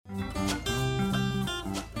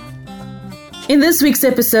In this week's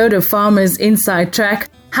episode of Farmers Inside Track,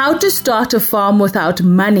 how to start a farm without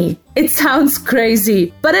money. It sounds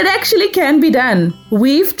crazy, but it actually can be done.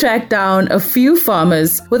 We've tracked down a few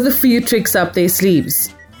farmers with a few tricks up their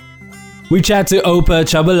sleeves. We chat to Opa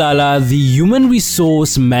Chabalala, the human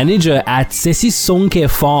resource manager at Sesisonke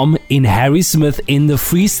Farm in Harrismith in the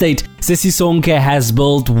Free State. Sesisonke has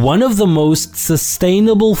built one of the most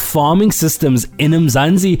sustainable farming systems in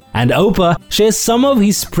Mzansi, and Opa shares some of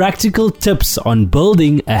his practical tips on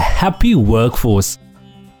building a happy workforce.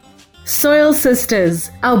 Soil Sisters,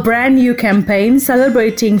 our brand new campaign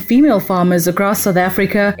celebrating female farmers across South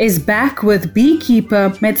Africa, is back with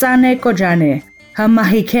beekeeper Metsane Kojane. Her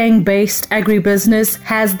Mahikeng-based agribusiness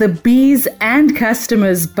has the bees and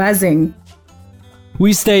customers buzzing.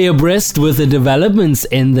 We stay abreast with the developments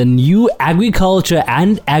in the new Agriculture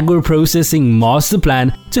and Agro-Processing Master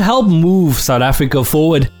Plan to help move South Africa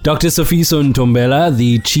forward. Dr. Sifiso Ntombela,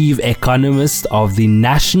 the Chief Economist of the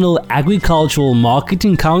National Agricultural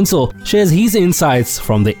Marketing Council, shares his insights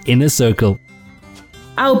from the inner circle.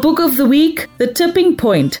 Our book of the week, The Tipping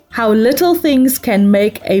Point, How Little Things Can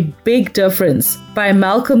Make a Big Difference by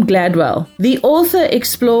Malcolm Gladwell. The author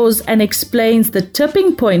explores and explains the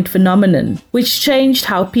tipping point phenomenon, which changed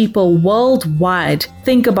how people worldwide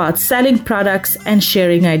think about selling products and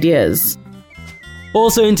sharing ideas.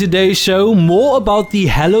 Also in today's show, more about the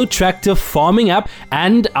Hello Tractor farming app,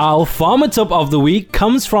 and our farmer tip of the week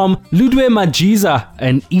comes from Ludwe Majiza,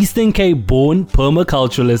 an Eastern Cape born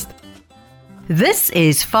permaculturalist. This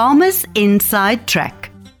is Farmers Inside Track,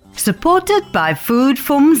 supported by Food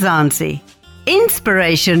for Mzansi.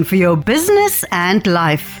 Inspiration for your business and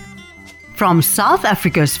life. From South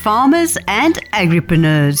Africa's farmers and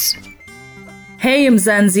agripreneurs. Hey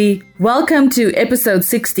Mzansi, welcome to episode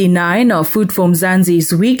 69 of Food for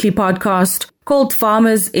Mzansi's weekly podcast called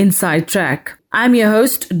Farmers Inside Track. I'm your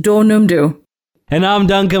host, Dawn Numdu. And I'm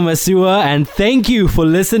Duncan Masua, and thank you for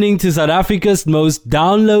listening to South Africa's most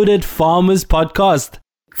downloaded farmers podcast.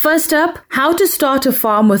 First up, how to start a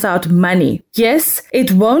farm without money. Yes,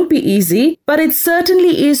 it won't be easy, but it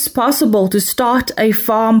certainly is possible to start a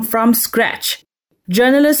farm from scratch.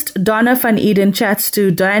 Journalist Donna van Eden chats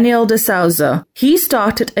to Daniel de Souza. He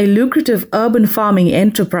started a lucrative urban farming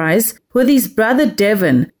enterprise with his brother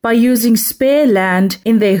Devin by using spare land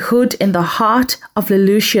in their hood in the heart of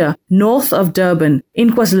Lelucia, north of Durban,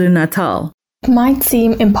 in KwaZulu-Natal. It might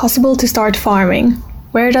seem impossible to start farming.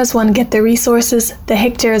 Where does one get the resources, the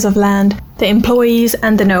hectares of land, the employees,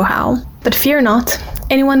 and the know-how? But fear not,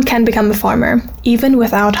 anyone can become a farmer, even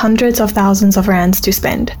without hundreds of thousands of rands to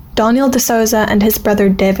spend. Daniel de Souza and his brother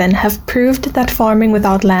Devin have proved that farming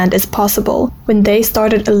without land is possible when they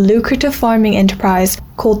started a lucrative farming enterprise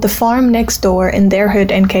called the Farm Next Door in their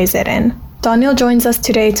hood in KZN. Daniel joins us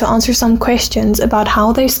today to answer some questions about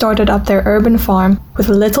how they started up their urban farm with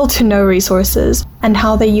little to no resources and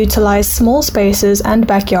how they utilize small spaces and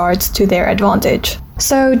backyards to their advantage.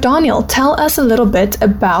 So Daniel, tell us a little bit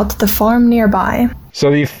about the farm nearby. So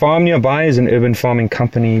the Farm Nearby is an urban farming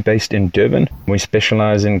company based in Durban. We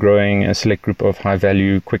specialize in growing a select group of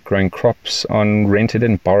high-value, quick-growing crops on rented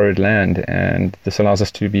and borrowed land, and this allows us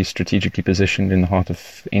to be strategically positioned in the heart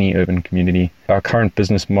of any urban community. Our current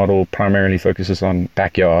business model primarily focuses on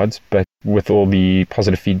backyards, but with all the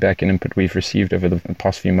positive feedback and input we've received over the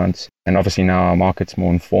past few months, and obviously now our market's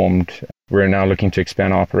more informed, we're now looking to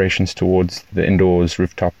expand our operations towards the indoors,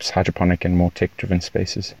 rooftops, hydroponic and more tech-driven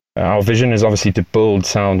spaces. Our vision is obviously to build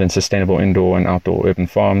sound and sustainable indoor and outdoor urban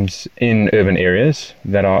farms in urban areas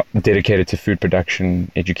that are dedicated to food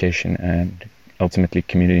production, education, and ultimately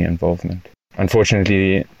community involvement.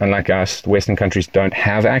 Unfortunately, unlike us, Western countries don't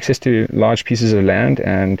have access to large pieces of land,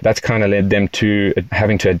 and that's kind of led them to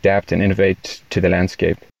having to adapt and innovate to the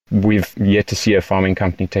landscape. We've yet to see a farming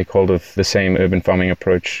company take hold of the same urban farming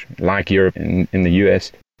approach like Europe in the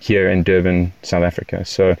US, here in Durban, South Africa.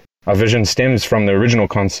 So our vision stems from the original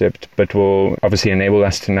concept, but will obviously enable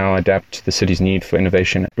us to now adapt to the city's need for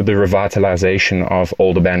innovation with the revitalization of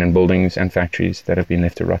old abandoned buildings and factories that have been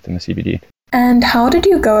left to rot in the CBD. And how did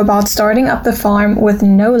you go about starting up the farm with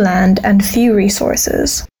no land and few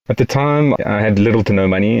resources? At the time, I had little to no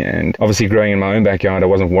money, and obviously growing in my own backyard, I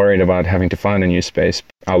wasn't worried about having to find a new space.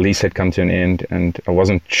 Our lease had come to an end, and I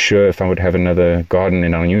wasn't sure if I would have another garden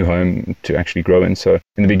in our new home to actually grow in. So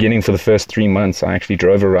in the beginning, for the first 3 months, I actually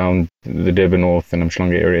drove around the Durban North and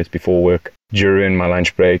Umhlanga areas before work, during my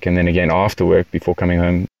lunch break, and then again after work before coming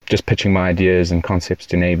home, just pitching my ideas and concepts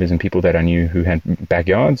to neighbors and people that I knew who had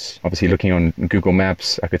backyards. Obviously looking on Google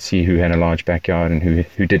Maps, I could see who had a large backyard and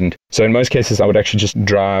who didn't. So in most cases, I would actually just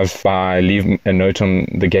drive by, leave a note on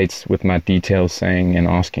the gates with my details saying and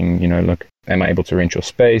asking, look, am I able to rent your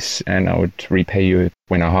space? And I would repay you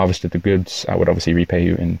when I harvested the goods. I would obviously repay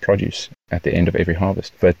you in produce at the end of every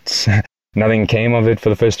harvest. But nothing came of it for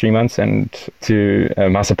the first 3 months. And to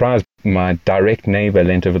my surprise, my direct neighbor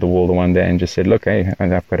leant over the wall the one day and just said, look, hey,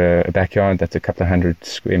 I've got a backyard that's a couple of 100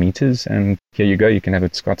 square meters, and here you go, you can have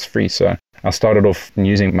it Scots free. So I started off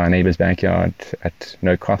using my neighbor's backyard at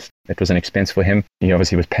no cost. It was an expense for him. He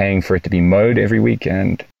obviously was paying for it to be mowed every week,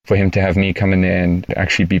 and for him to have me come in there and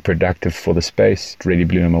actually be productive for the space, it really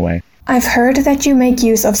blew him away. I've heard that you make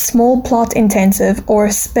use of small plot intensive or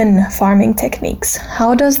SPIN farming techniques.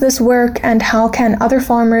 How does this work, and how can other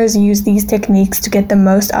farmers use these techniques to get the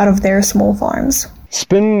most out of their small farms?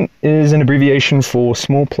 SPIN is an abbreviation for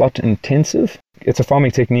small plot intensive. It's a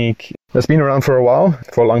farming technique that's been around for a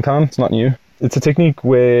long time. It's not new. It's a technique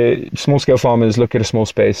where small-scale farmers look at a small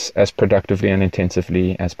space as productively and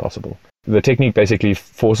intensively as possible. The technique basically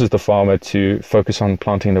forces the farmer to focus on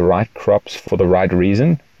planting the right crops for the right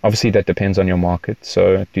reason. Obviously, that depends on your market,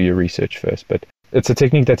 so do your research first. But it's a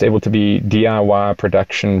technique that's able to be DIY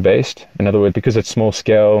production-based. In other words, because it's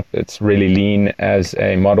small-scale, it's really lean as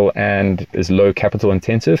a model and is low capital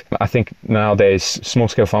intensive. I think nowadays,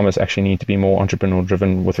 small-scale farmers actually need to be more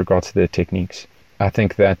entrepreneur-driven with regards to their techniques. I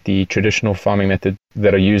think that the traditional farming methods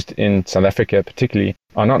that are used in South Africa particularly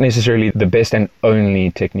are not necessarily the best and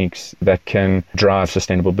only techniques that can drive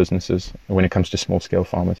sustainable businesses when it comes to small-scale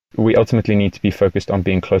farmers. We ultimately need to be focused on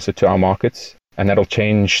being closer to our markets, and that'll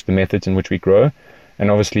change the methods in which we grow.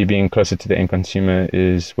 And obviously being closer to the end consumer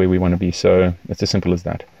is where we want to be. So it's as simple as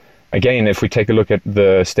that. Again, if we take a look at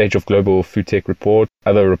the Stage of Global Food Tech report,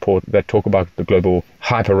 other reports that talk about the global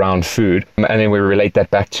hype around food, and then we relate that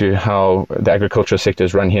back to how the agricultural sector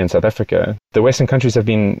is run here in South Africa, the Western countries have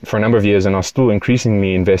been, for a number of years, and are still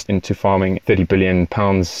increasingly investing into farming £30 billion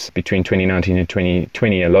between 2019 and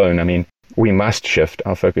 2020 alone. I mean, we must shift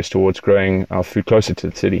our focus towards growing our food closer to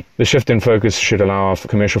the city. The shift in focus should allow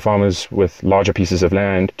commercial farmers with larger pieces of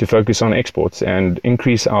land to focus on exports and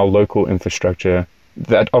increase our local infrastructure.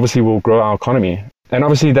 That obviously will grow our economy. And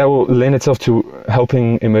obviously that will lend itself to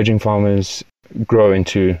helping emerging farmers grow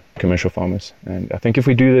into commercial farmers. And I think if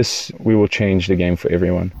we do this, we will change the game for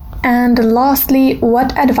everyone. And lastly,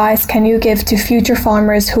 what advice can you give to future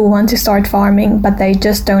farmers who want to start farming, but they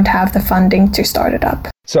just don't have the funding to start it up?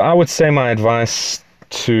 So I would say my advice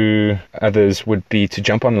to others would be to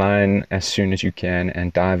jump online as soon as you can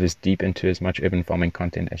and dive as deep into as much urban farming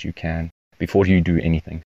content as you can before you do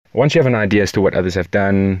anything. Once you have an idea as to what others have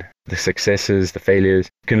done, the successes, the failures,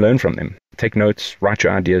 you can learn from them. Take notes, write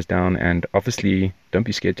your ideas down, and obviously don't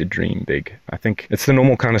be scared to dream big. I think it's the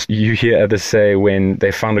normal kind of you hear others say when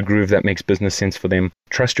they found a groove that makes business sense for them.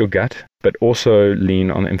 Trust your gut, but also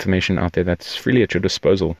lean on the information out there that's freely at your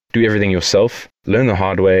disposal. Do everything yourself. Learn the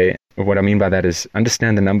hard way. What I mean by that is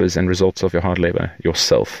understand the numbers and results of your hard labor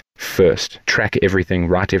yourself first. Track everything,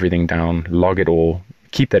 write everything down, log it all.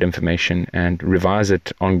 Keep that information and revise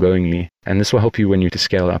it ongoingly. And this will help you when you to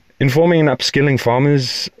scale up. Informing and upskilling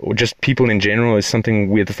farmers, or just people in general, is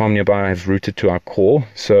something we at the Farm Nearby have rooted to our core.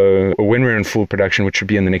 So when we're in full production, which should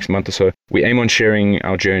be in the next month or so, we aim on sharing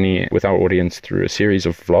our journey with our audience through a series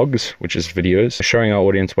of vlogs, which is videos, showing our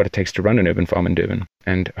audience what it takes to run an urban farm in Durban.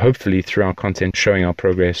 And hopefully through our content, showing our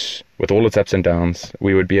progress with all its ups and downs,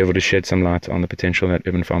 we would be able to shed some light on the potential that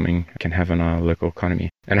urban farming can have on our local economy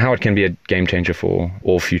and how it can be a game changer for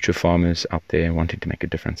all future farmers out there wanting to make a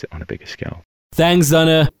difference on a bigger scale. Thanks,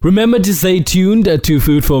 Donna. Remember to stay tuned to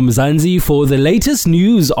Food for Mzansi for the latest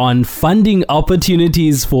news on funding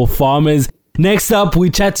opportunities for farmers. Next up, we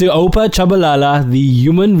chat to Oupa Chabalala, the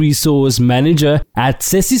Human Resource Manager at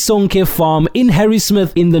Sesisonke Farm in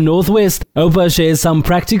Harrismith in the Northwest. Oupa shares some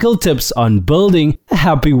practical tips on building a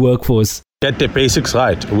happy workforce. Get the basics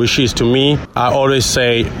right, which is, to me, I always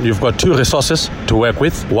say you've got two resources to work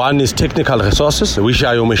with. One is technical resources, which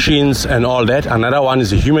are your machines and all that. Another one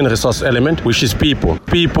is a human resource element, which is people.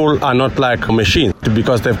 People are not like machines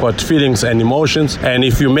because they've got feelings and emotions. And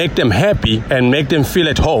if you make them happy and make them feel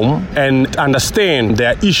at home and understand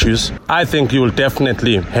their issues, I think you will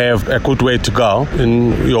definitely have a good way to go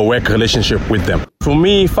in your work relationship with them. For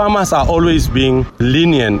me, farmers are always being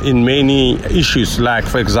lenient in many issues. Like,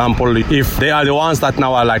 for example, if they are the ones that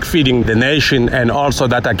now are like feeding the nation and also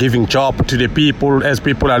that are giving job to the people as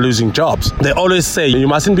people are losing jobs. They always say you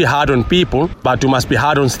mustn't be hard on people, but you must be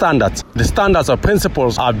hard on standards. The standards or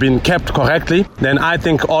principles are being kept correctly, then I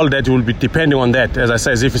think all that will be depending on that. As I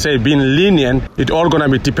say, if you say being lenient, it's all going to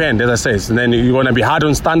be depend, as I say. And then you're going to be hard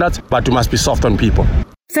on standards, but you must be soft on people.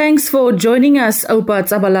 Thanks for joining us, Oupa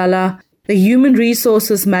Chabalala, the Human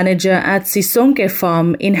Resources Manager at Sesisonke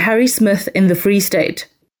Farm in Harrismith in the Free State.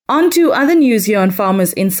 On to other news here on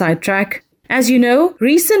Farmers Inside Track. As you know,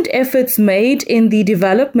 recent efforts made in the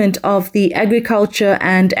development of the Agriculture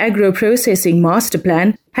and Agro-Processing Master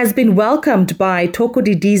Plan has been welcomed by Thoko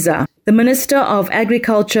Didiza, the Minister of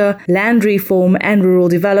Agriculture, Land Reform and Rural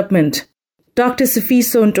Development. Dr.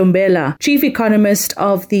 Sifiso Ntombela, Chief Economist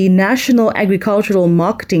of the National Agricultural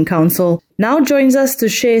Marketing Council, now joins us to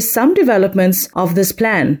share some developments of this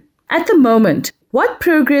plan. At the moment, what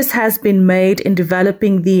progress has been made in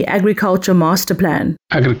developing the Agriculture Master Plan?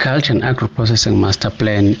 Agriculture and Agro-Processing Master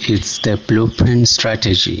Plan is the blueprint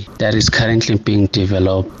strategy that is currently being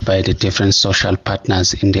developed by the different social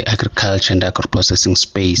partners in the agriculture and agro-processing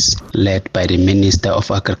space, led by the Minister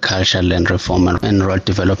of Agriculture, Land Reform and Rural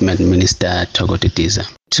Development, Minister Thoko Didiza.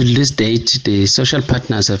 To this date, the social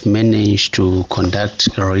partners have managed to conduct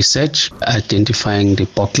research, identifying the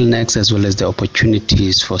bottlenecks as well as the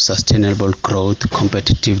opportunities for sustainable growth,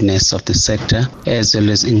 competitiveness of the sector, as well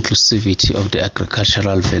as inclusivity of the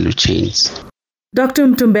agricultural value chains. Dr.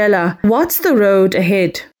 Ntombela, what's the road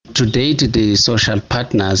ahead? To date, the social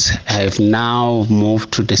partners have now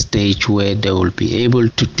moved to the stage where they will be able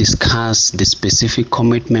to discuss the specific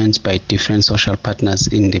commitments by different social partners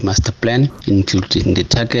in the master plan, including the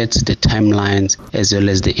targets, the timelines, as well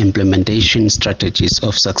as the implementation strategies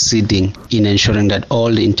of succeeding in ensuring that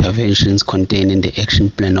all the interventions contained in the action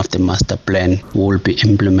plan of the master plan will be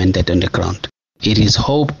implemented on the ground. It is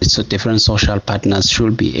hoped so different social partners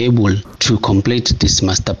should be able to complete this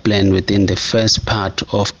master plan within the first part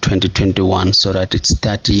of 2021 so that it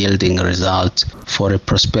starts yielding results for a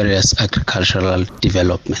prosperous agricultural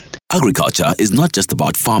development. Agriculture is not just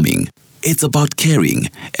about farming, it's about caring,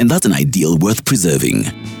 and that's an ideal worth preserving.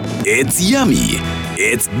 It's yummy,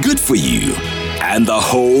 it's good for you, and the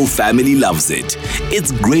whole family loves it.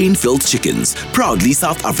 It's grain-filled chickens, proudly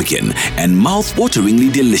South African and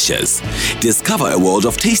mouth-wateringly delicious. Discover a world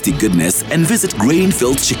of tasty goodness and visit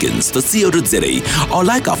grainfilledchickens.co.za or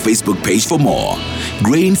like our Facebook page for more.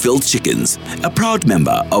 Grain-filled chickens, a proud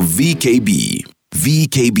member of VKB.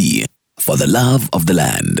 VKB, for the love of the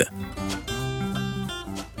land.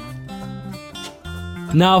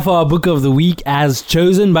 Now for our book of the week as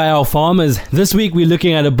chosen by our farmers. This week we're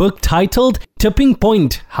looking at a book titled Tipping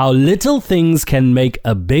Point: How Little Things Can Make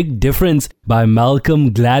a Big Difference by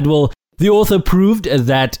Malcolm Gladwell. The author proved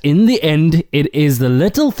that in the end, it is the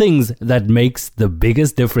little things that makes the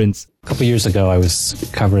biggest difference. A couple of years ago, I was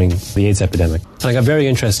covering the AIDS epidemic. And I got very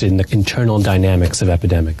interested in the internal dynamics of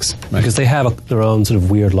epidemics because they have their own sort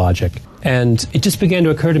of weird logic. And it just began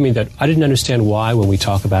to occur to me that I didn't understand why when we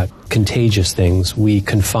talk about contagious things, we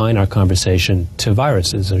confine our conversation to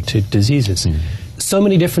viruses or to diseases. So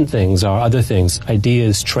many different things are other things,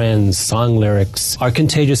 ideas, trends, song lyrics, are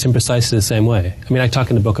contagious in precisely the same way. I mean, I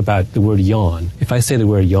talk in the book about the word yawn. If I say the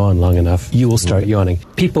word yawn long enough, you will start yawning.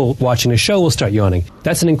 People watching the show will start yawning.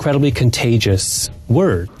 That's an incredibly contagious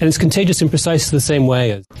word. And it's contagious in precisely the same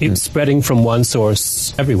way as it's spreading from one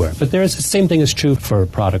source everywhere. But the same thing is true for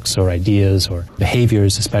products or ideas or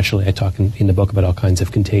behaviors, especially. I talk in the book about all kinds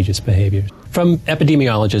of contagious behaviors. From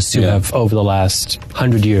epidemiologists who have, over the last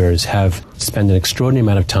 100 years, have spent an extraordinary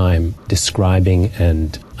amount of time describing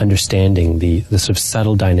and understanding the sort of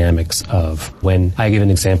subtle dynamics of when I give an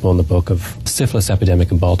example in the book of the syphilis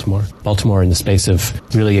epidemic in Baltimore. Baltimore, in the space of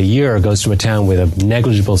really a year, goes from a town with a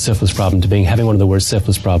negligible syphilis problem to having one of the worst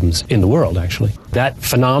syphilis problems in the world, actually. That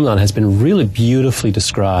phenomenon has been really beautifully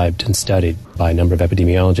described and studied by a number of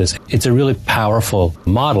epidemiologists. It's a really powerful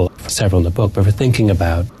model, several in the book, but for thinking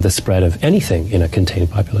about the spread of anything in a contained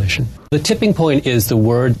population. The tipping point is the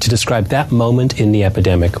word to describe that moment in the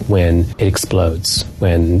epidemic when it explodes,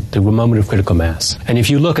 when the moment of critical mass. And if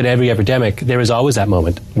you look at every epidemic, there is always that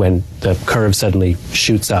moment when the curve suddenly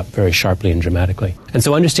shoots up very sharply and dramatically. And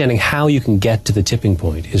so understanding how you can get to the tipping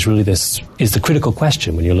point is really the critical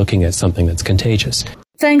question when you're looking at something that's contagious.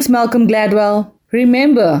 Thanks, Malcolm Gladwell.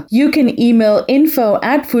 Remember, you can email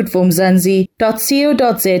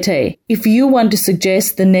info@foodformzansi.co.za if you want to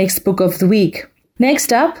suggest the next book of the week.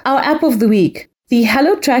 Next up, our app of the week. The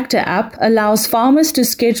Hello Tractor app allows farmers to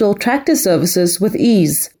schedule tractor services with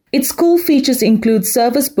ease. Its cool features include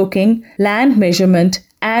service booking, land measurement,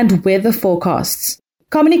 and weather forecasts.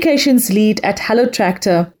 Communications lead at Hello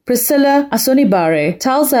Tractor, Priscilla Asonibare,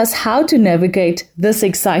 tells us how to navigate this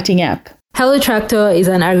exciting app. Hello Tractor is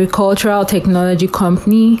an agricultural technology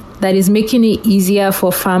company that is making it easier for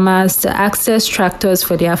farmers to access tractors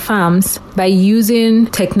for their farms by using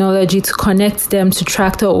technology to connect them to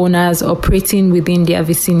tractor owners operating within their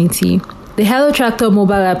vicinity. The Hello Tractor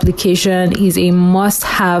mobile application is a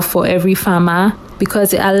must-have for every farmer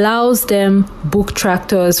because it allows them book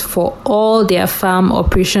tractors for all their farm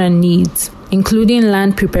operation needs. including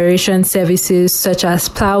land preparation services such as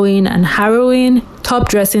plowing and harrowing, top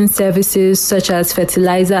dressing services such as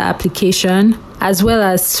fertilizer application, as well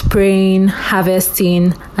as spraying,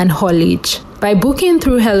 harvesting, and haulage. By booking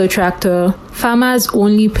through Hello Tractor, farmers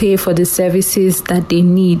only pay for the services that they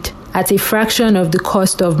need at a fraction of the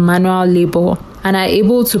cost of manual labor and are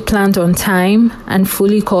able to plant on time and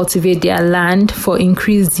fully cultivate their land for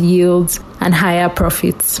increased yields and higher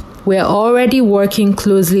profits. We're already working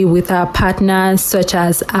closely with our partners such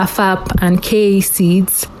as AFAP and KA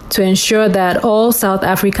Seeds to ensure that all South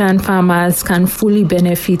African farmers can fully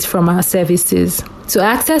benefit from our services. To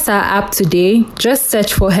access our app today, just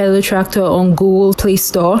search for Hello Tractor on Google Play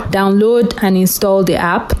Store, download and install the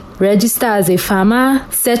app, register as a farmer,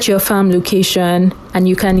 set your farm location, and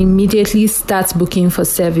you can immediately start booking for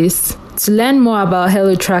service. To learn more about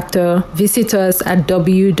Hello Tractor, visit us at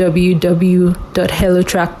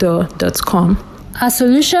www.hellotractor.com. Our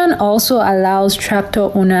solution also allows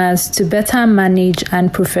tractor owners to better manage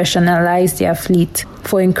and professionalize their fleet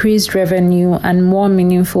for increased revenue and more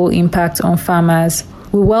meaningful impact on farmers.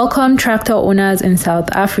 We welcome tractor owners in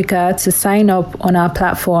South Africa to sign up on our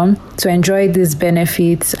platform to enjoy these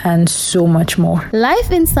benefits and so much more.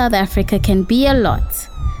 Life in South Africa can be a lot.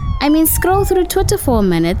 I mean, scroll through Twitter for a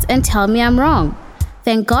minute and tell me I'm wrong.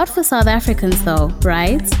 Thank God for South Africans though,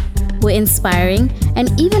 right? We're inspiring,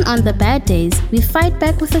 and even on the bad days, we fight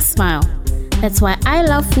back with a smile. That's why I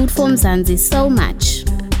love Food for Mzansi so much.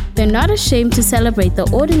 They're not ashamed to celebrate the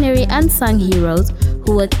ordinary unsung heroes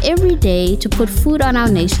who work every day to put food on our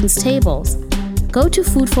nation's tables. Go to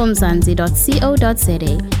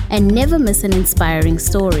foodformzansi.co.za and never miss an inspiring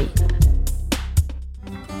story.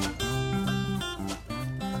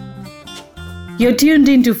 You're tuned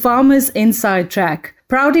into Farmers Inside Track,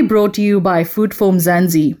 proudly brought to you by Food for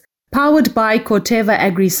Mzansi. Powered by Corteva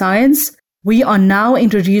Agri-Science, we are now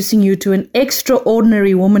introducing you to an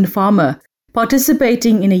extraordinary woman farmer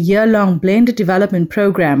participating in a year-long blended development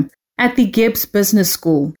program at the Gibbs Business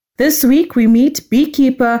School. This week, we meet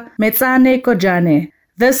beekeeper Metsane Kojane.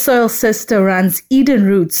 This soil sister runs Eden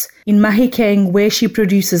Roots in Mahikeng, where she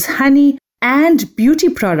produces honey and beauty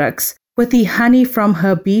products with the honey from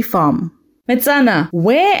her bee farm. Metsana,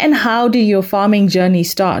 where and how did your farming journey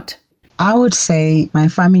start? I would say my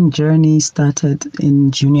farming journey started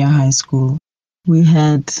in junior high school. We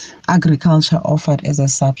had agriculture offered as a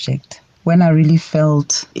subject. When I really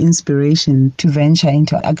felt inspiration to venture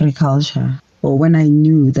into agriculture, or when I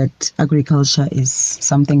knew that agriculture is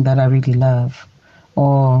something that I really love,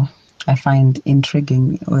 or I find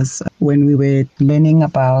intriguing, was when we were learning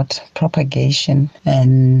about propagation,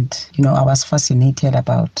 and I was fascinated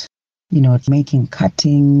about making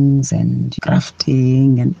cuttings and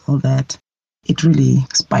grafting and all that. It really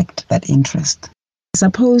spiked that interest. I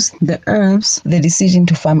suppose the decision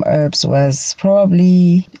to farm herbs was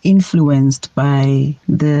probably influenced by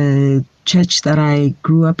the church that I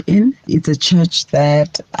grew up in. It's a church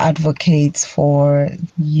that advocates for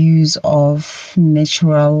use of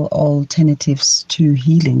natural alternatives to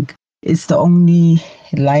healing. It's the only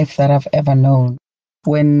life that I've ever known.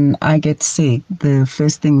 When I get sick, the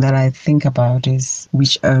first thing that I think about is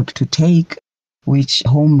which herb to take, which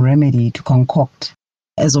home remedy to concoct,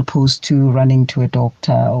 as opposed to running to a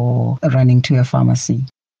doctor or running to a pharmacy.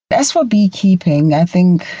 As for beekeeping, I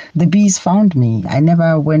think the bees found me. I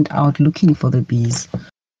never went out looking for the bees.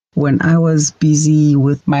 When I was busy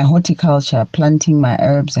with my horticulture, planting my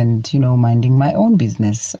herbs and, minding my own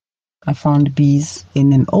business, I found bees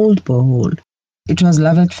in an old borehole. It was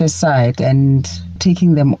love at first sight, and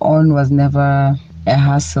taking them on was never a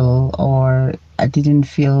hassle, or I didn't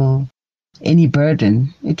feel any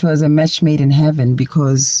burden. It was a match made in heaven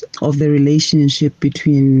because of the relationship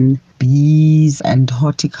between bees and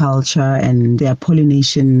horticulture and their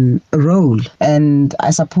pollination role. And I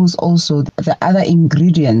suppose also the other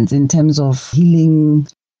ingredients in terms of healing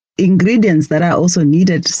ingredients that are also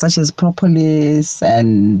needed, such as propolis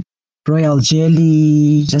and royal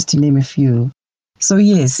jelly, just to name a few. So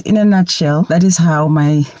yes, in a nutshell, that is how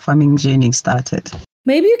my farming journey started.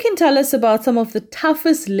 Maybe you can tell us about some of the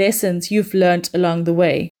toughest lessons you've learned along the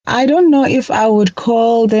way. I don't know if I would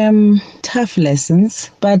call them tough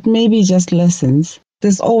lessons, but maybe just lessons.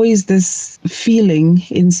 There's always this feeling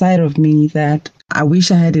inside of me that I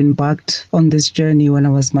wish I had embarked on this journey when I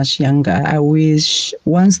was much younger. I wish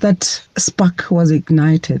once that spark was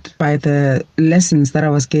ignited by the lessons that I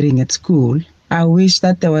was getting at school, I wish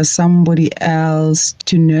that there was somebody else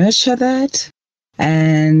to nurture that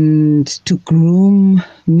and to groom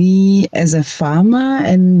me as a farmer,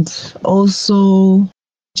 and also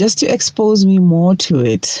just to expose me more to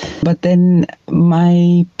it. But then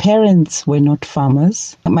my parents were not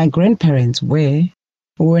farmers. My grandparents were.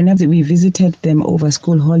 Whenever we visited them over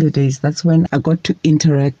school holidays, that's when I got to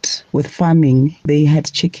interact with farming. They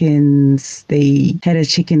had chickens, they had a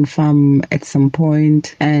chicken farm at some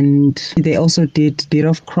point, and they also did a bit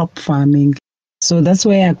of crop farming. So that's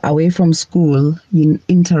where, away from school, you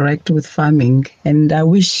interact with farming. And I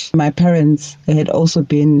wish my parents had also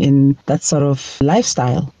been in that sort of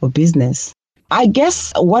lifestyle or business. I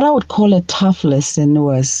guess what I would call a tough lesson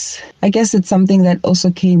was, I guess it's something that also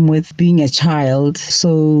came with being a child.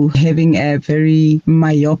 So having a very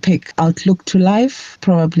myopic outlook to life,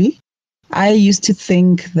 probably. I used to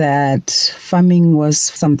think that farming was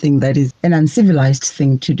something that is an uncivilized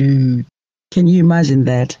thing to do. Can you imagine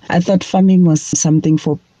that? I thought farming was something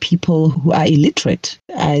for people who are illiterate.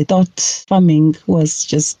 I thought farming was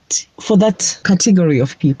just for that category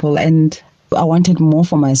of people, and I wanted more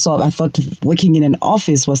for myself. I thought working in an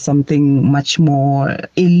office was something much more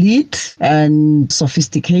elite and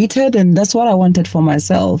sophisticated, and that's what I wanted for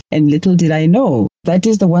myself. And little did I know, that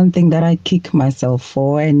is the one thing that I kick myself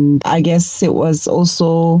for. And I guess it was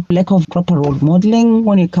also lack of proper role modeling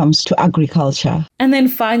when it comes to agriculture. And then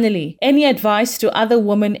finally, any advice to other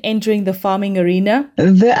women entering the farming arena?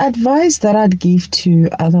 The advice that I'd give to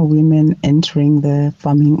other women entering the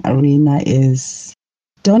farming arena is,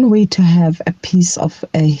 don't wait to have a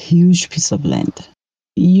huge piece of land.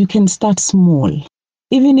 You can start small.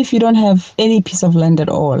 Even if you don't have any piece of land at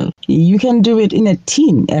all, you can do it in a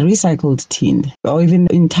tin, a recycled tin, or even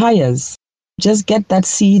in tires. Just get that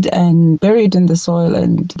seed and bury it in the soil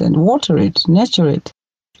and then water it, nurture it.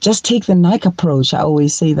 Just take the Nike approach. I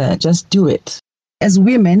always say that. Just do it. As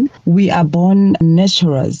women, we are born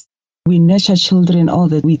nurturers. We nurture children, all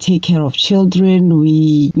that. We take care of children.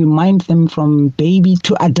 We mind them from baby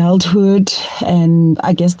to adulthood. And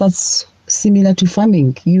I guess that's similar to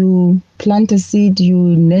farming. You plant a seed, you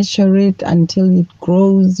nurture it until it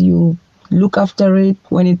grows, you look after it.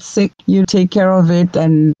 When it's sick, you take care of it.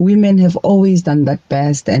 And women have always done that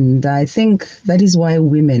best. And I think that is why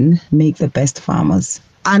women make the best farmers.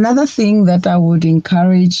 Another thing that I would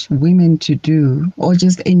encourage women to do, or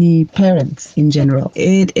just any parents in general,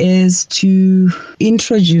 it is to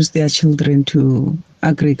introduce their children to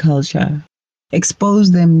agriculture,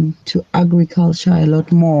 expose them to agriculture a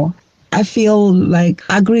lot more. I feel like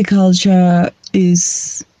agriculture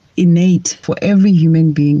is innate for every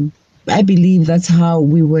human being. I believe that's how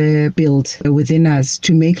we were built within us,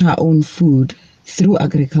 to make our own food through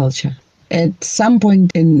agriculture. At some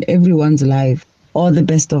point in everyone's life, or the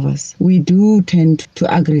best of us, we do tend to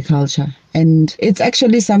agriculture. And it's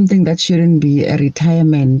actually something that shouldn't be a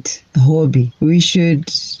retirement hobby. We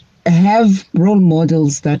should have role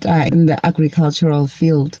models that are in the agricultural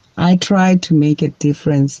field. I try to make a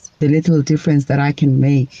difference, the little difference that I can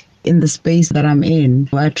make in the space that I'm in.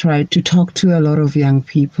 I try to talk to a lot of young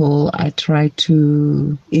people. I try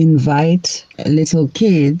to invite little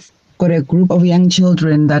kids. Got a group of young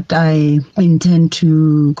children that I intend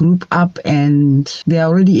to group up, and they're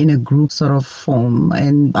already in a group sort of form,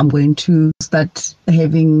 and I'm going to start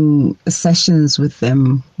having sessions with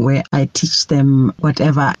them where I teach them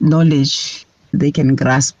whatever knowledge they can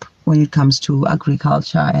grasp when it comes to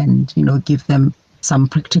agriculture, and give them some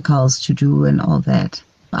practicals to do and all that.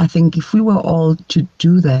 I think if we were all to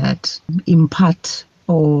do that, impart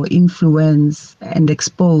or influence and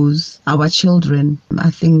expose our children,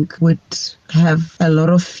 I think would have a lot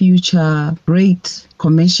of future great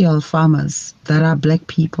commercial farmers that are Black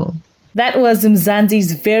people. That was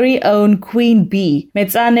Mzansi's very own Queen Bee,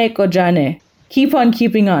 Metsane Kojane. Keep on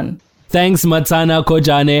keeping on. Thanks, Matsana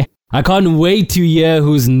Kojane. I can't wait to hear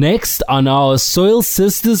who's next on our Soil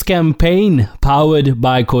Sisters campaign, powered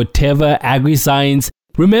by Corteva AgriScience.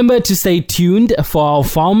 Remember to stay tuned for our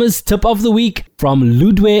Farmer's Tip of the Week from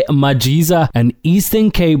Ludwe Majiza, an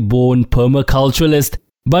Eastern Cape-born permaculturalist.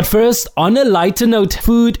 But first, on a lighter note,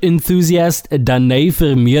 food enthusiast Danae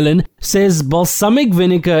Vermeulen says balsamic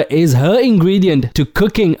vinegar is her ingredient to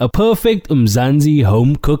cooking a perfect Mzansi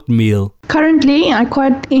home-cooked meal. Currently, I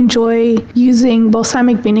quite enjoy using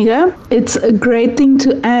balsamic vinegar. It's a great thing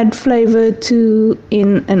to add flavor to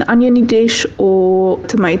in an oniony dish or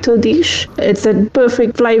tomato dish. It's a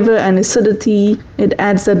perfect flavor and acidity. It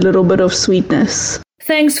adds that little bit of sweetness.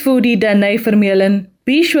 Thanks, foodie Danae Vermeulen.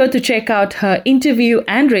 Be sure to check out her interview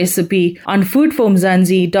and recipe on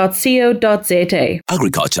foodformzansi.co.za.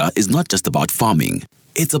 Agriculture is not just about farming.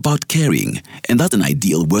 It's about caring, and that's an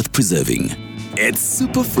ideal worth preserving. It's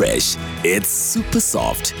super fresh, it's super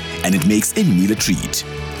soft, and it makes any meal a treat.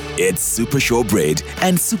 It's Super Sure Bread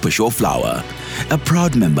and Super Sure Flour, a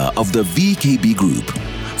proud member of the VKB Group.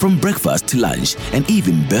 from breakfast to lunch and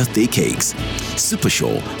even birthday cakes.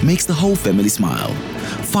 Supershore makes the whole family smile.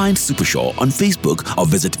 Find Supershore on Facebook or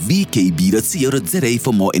visit vkb.co.za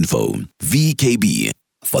for more info. VKB,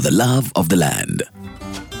 for the love of the land.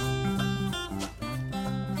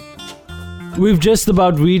 We've just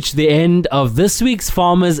about reached the end of this week's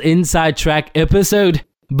Farmers Inside Track episode.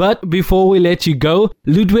 But before we let you go,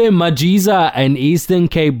 Ludwe Majiza, an Eastern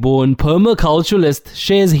Cape-born permaculturalist,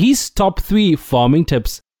 shares his top 3 farming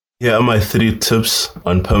tips. Here are my 3 tips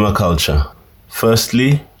on permaculture.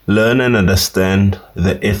 Firstly, learn and understand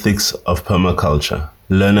the ethics of permaculture.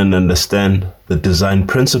 Learn and understand the design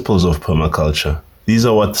principles of permaculture. These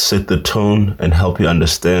are what set the tone and help you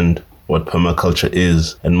understand what permaculture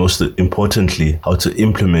is, and most importantly, how to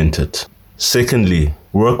implement it. Secondly,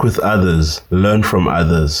 work with others, learn from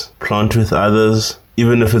others, plant with others,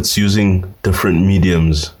 even if it's using different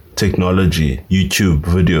mediums, technology, YouTube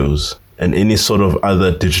videos, and any sort of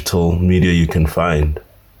other digital media you can find.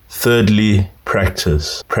 Thirdly,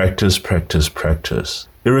 practice. Practice, practice, practice.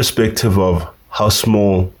 Irrespective of how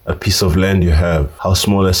small a piece of land you have, how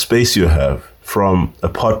small a space you have, from a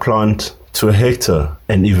pot plant to a hectare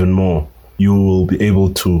and even more, you will be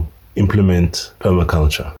able to implement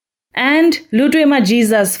permaculture. And Ludwe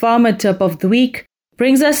Majiza's Farmer Tip of the Week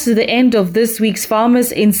brings us to the end of this week's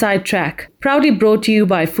Farmers Inside Track, proudly brought to you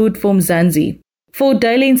by Food for Mzansi. For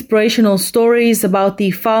daily inspirational stories about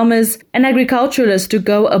the farmers and agriculturalists to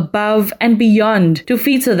go above and beyond to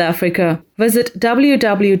feed South Africa, visit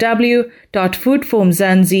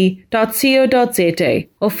www.foodformzansi.co.za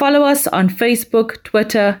or follow us on Facebook,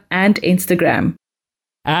 Twitter, and Instagram.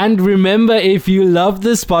 And remember, if you love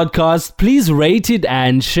this podcast, please rate it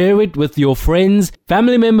and share it with your friends,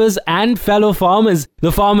 family members, and fellow farmers.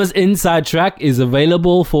 The Farmers Inside Track is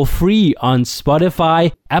available for free on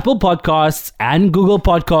Spotify, Apple Podcasts, and Google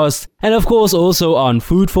Podcasts, and of course also on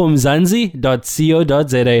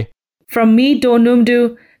foodformzansi.co.za. From me,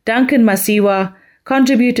 Donumdu, Duncan Masiwa,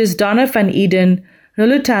 contributors Donna van Eden,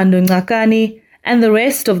 Noluthando Ngakani, and the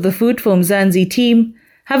rest of the Food for Mzansi team,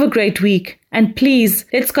 have a great week. And please,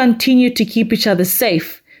 let's continue to keep each other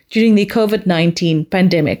safe during the COVID-19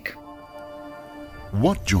 pandemic.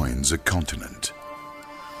 What joins a continent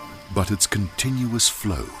but its continuous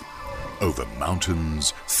flow over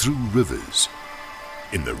mountains, through rivers,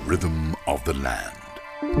 in the rhythm of the land?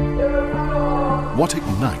 What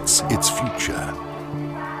ignites its future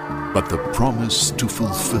but the promise to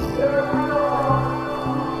fulfill,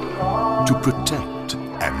 to protect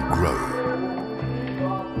and grow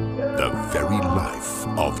the very life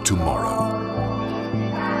of tomorrow?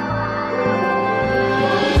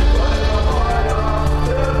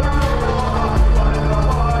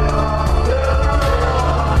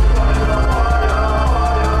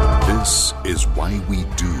 This is why we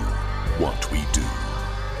do what we do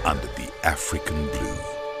under the African blue.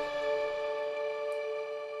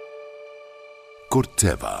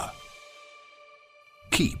 Corteva.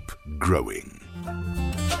 Keep growing.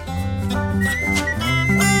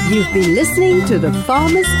 You've been listening to the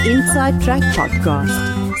Farmers Inside Track podcast,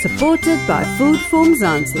 supported by Food for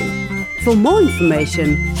Mzansi. For more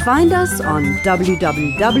information, find us on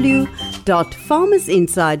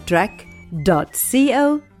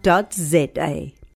www.farmersinsidetrack.co.za.